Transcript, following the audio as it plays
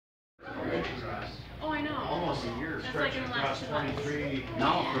Oh, I know. Almost a year. That's like in the last 2 months.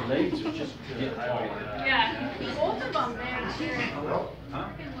 Now for legs, it's just get Yeah, both of them, they're huh?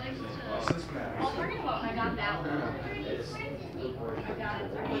 legs to... I'll talking about I got that one.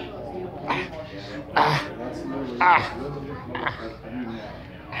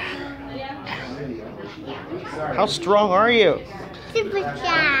 How strong are you? Super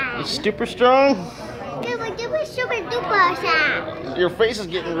strong. You super strong? Super duper super duper strong. Your face is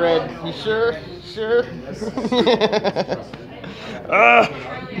getting red. You sure? Sure?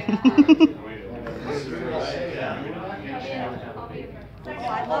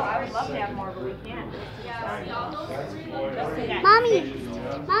 I would love to have more, but we can't. Mommy,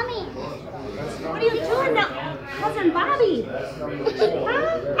 mommy. What are you doing now? Cousin Bobby?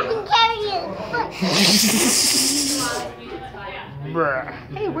 I'm carrying. Bruh.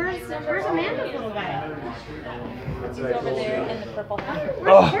 Hey, where's Amanda's little guy? He's over there in the purple hat. Oh.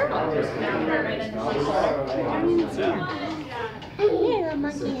 Where's Carol? I didn't even see her. I'm here, a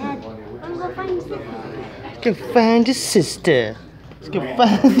monkey head. I'm gonna find sister. Let's go find your sister. Let's go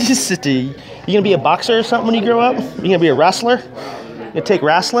find your sister. You gonna be a boxer or something when you grow up? You gonna be a wrestler? You gonna take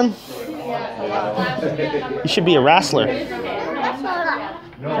wrestling? You should be a wrestler.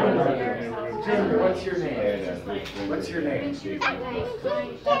 What's your name? What's your name?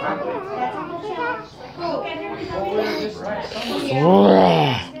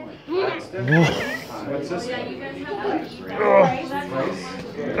 What's this?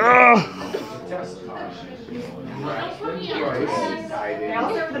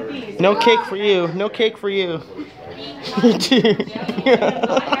 No cake for you. No cake for you.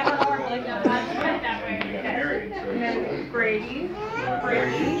 Brady.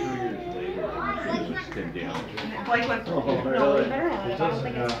 Blake went, no, we better have it. I don't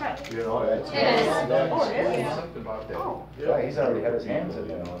think it's cut. It is. Oh, it is? Yeah, he's already had his hands in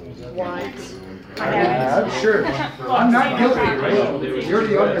it. What? I'm sure. I'm not guilty, right? You're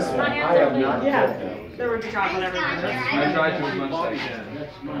the youngest one. I am not. Yeah. There would be chocolate everywhere. I tried to as much as I can.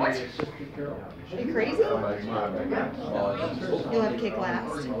 What? Are you crazy? You'll have cake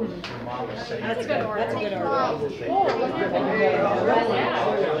last. That's a good order. That's a good order.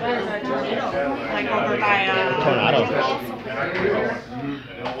 Like over by Tornado.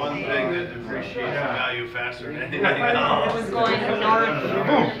 The one thing that depreciates value faster than anything else. It was going north.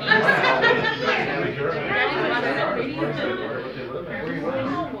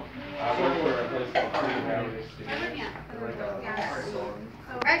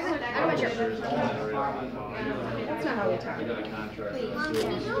 That's not how we talk.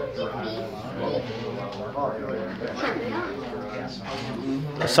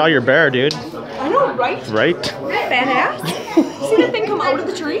 I saw your bear, dude. I know, right? Right? Badass. See that thing come out of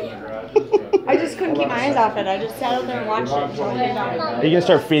the tree? I just couldn't keep my eyes off it. I just sat out there and watched it. Are you gonna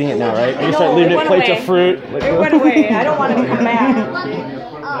start feeding it now, right? You're gonna start leaving it plates of fruit. Like It went away. I don't want it to come back.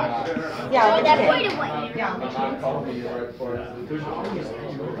 Yeah, That went away.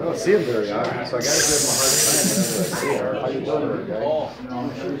 I don't see him very often, so I gotta give him a hard time whenever I see him. How you doing, guy?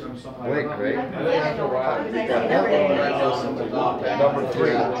 Blake, right? Number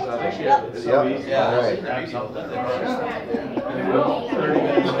 3. Yep. All right.